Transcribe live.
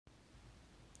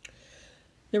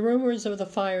The rumors of the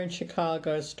fire in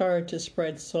Chicago started to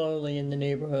spread slowly in the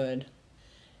neighborhood.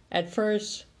 At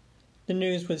first, the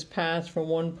news was passed from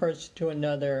one person to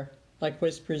another like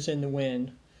whispers in the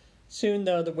wind. Soon,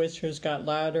 though, the whispers got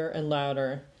louder and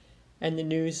louder, and the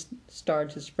news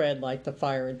started to spread like the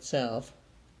fire itself.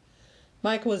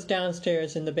 Michael was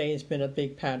downstairs in the basement of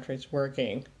Big Patrick's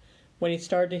working when he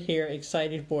started to hear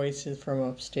excited voices from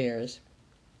upstairs.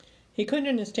 He couldn't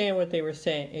understand what they were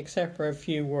saying except for a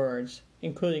few words,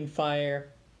 including fire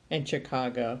and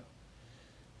Chicago.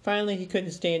 Finally, he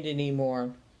couldn't stand it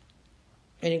anymore,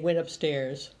 and he went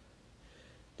upstairs.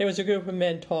 There was a group of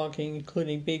men talking,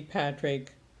 including Big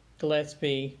Patrick,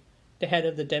 Gillespie, the head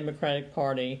of the Democratic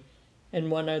Party,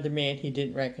 and one other man he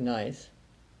didn't recognize.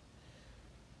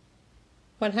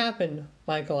 "What happened?"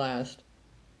 Michael asked.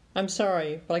 "I'm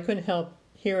sorry, but I couldn't help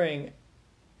hearing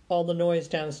all the noise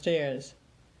downstairs."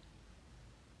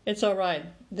 "It's all right.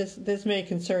 This may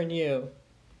concern you.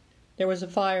 There was a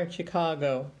fire in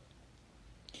Chicago,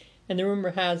 and the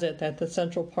rumor has it that the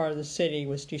central part of the city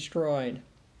was destroyed,"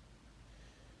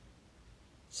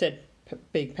 said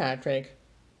Big Patrick.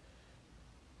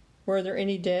 "Were there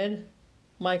any dead?"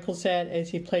 Michael said as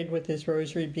he played with his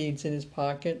rosary beads in his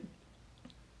pocket.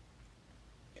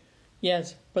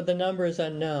 "Yes, but the number is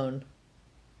unknown."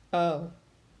 "Oh,"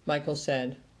 Michael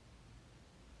said.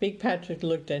 Big Patrick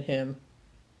looked at him.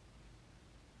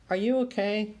 "Are you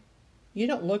okay? You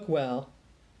don't look well."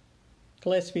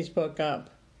 Gillespie spoke up.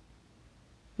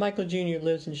 "Michael Jr.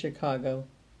 lives in Chicago,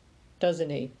 doesn't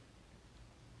he?"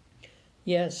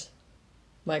 "Yes,"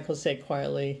 Michael said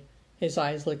quietly, his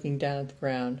eyes looking down at the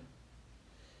ground.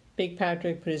 Big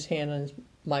Patrick put his hand on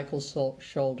Michael's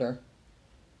shoulder.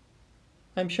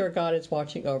 "I'm sure God is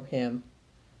watching over him.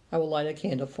 I will light a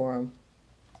candle for him."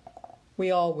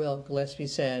 "We all will," Gillespie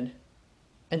said,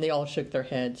 and they all shook their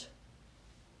heads.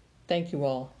 "Thank you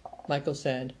all," Michael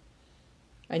said.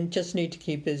 "I just need to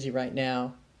keep busy right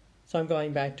now, so I'm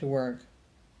going back to work."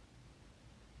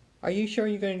 "Are you sure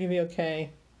you're going to be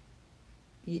okay?"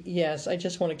 Yes, I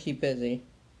just want to keep busy."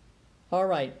 "All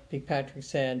right," Big Patrick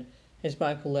said as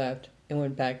Michael left and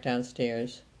went back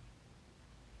downstairs.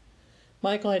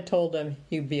 Michael had told them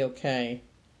he'd be okay,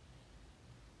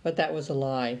 but that was a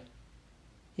lie.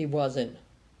 He wasn't.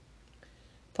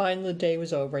 Finally, the day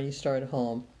was over and he started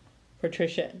home.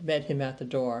 Patricia met him at the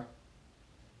door.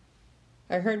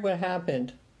 "I heard what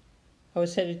happened. I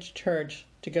was headed to church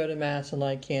to go to Mass and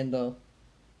light a candle.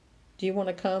 Do you want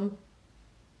to come?"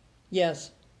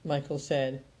 "Yes," Michael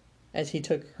said, as he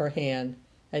took her hand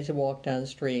as he walked down the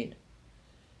street.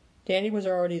 Danny was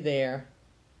already there,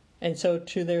 and so,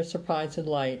 to their surprise and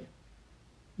delight,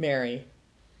 Mary.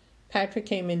 Patrick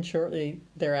came in shortly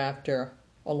thereafter,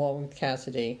 along with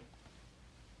Cassidy.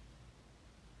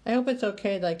 "I hope it's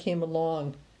okay that I came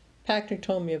along. Patrick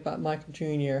told me about Michael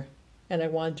Jr., and I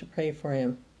wanted to pray for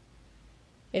him."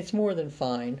 "It's more than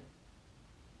fine.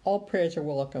 All prayers are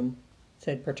welcome,"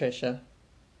 said Patricia,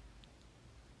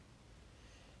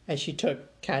 as she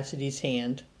took Cassidy's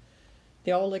hand.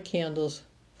 They all lit candles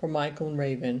for Michael and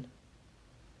Raven.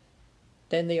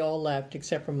 Then they all left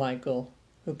except for Michael,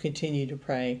 who continued to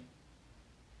pray.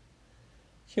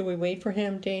 "Should we wait for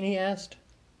him?" Danny asked.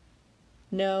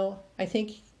 "No, I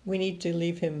think we need to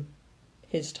leave him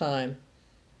his time.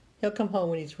 He'll come home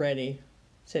when he's ready,"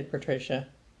 said Patricia.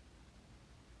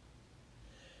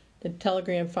 The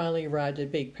telegram finally arrived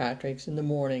at Big Patrick's in the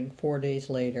morning 4 days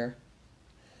later.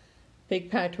 Big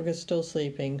Patrick was still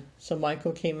sleeping, so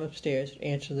Michael came upstairs to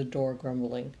answer the door,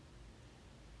 grumbling.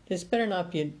 "This better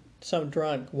not be some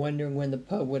drunk wondering when the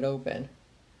pub would open."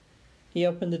 He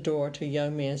opened the door to a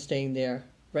young man staying there,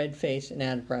 red-faced and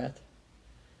out of breath.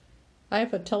 "I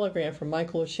have a telegram from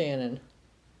Michael O'Shannon."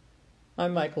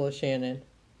 "I'm Michael O'Shannon,"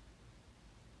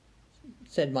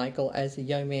 said Michael as the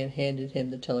young man handed him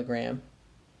the telegram.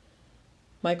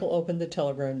 Michael opened the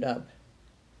telegram up.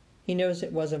 He noticed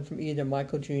it wasn't from either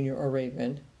Michael Jr. or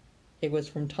Raven. It was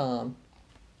from Tom.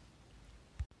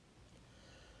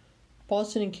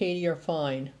 "Boston and Katie are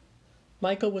fine.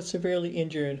 Michael was severely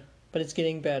injured, but it's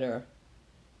getting better.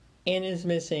 Anna is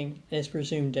missing and is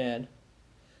presumed dead.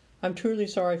 I'm truly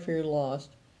sorry for your loss.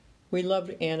 We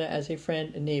loved Anna as a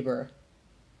friend and neighbor.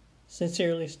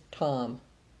 Sincerely, Tom."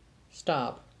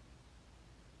 "Stop."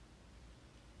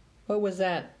 "What was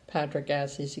that?" Patrick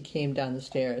asked as he came down the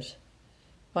stairs.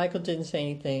 Michael didn't say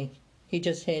anything. He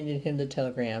just handed him the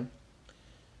telegram.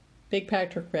 Big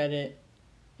Patrick read it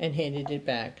and handed it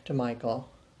back to Michael.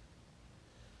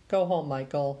 "Go home,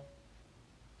 Michael,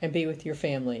 and be with your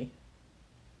family."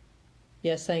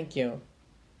 "Yes, thank you,"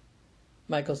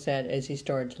 Michael said as he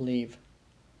started to leave.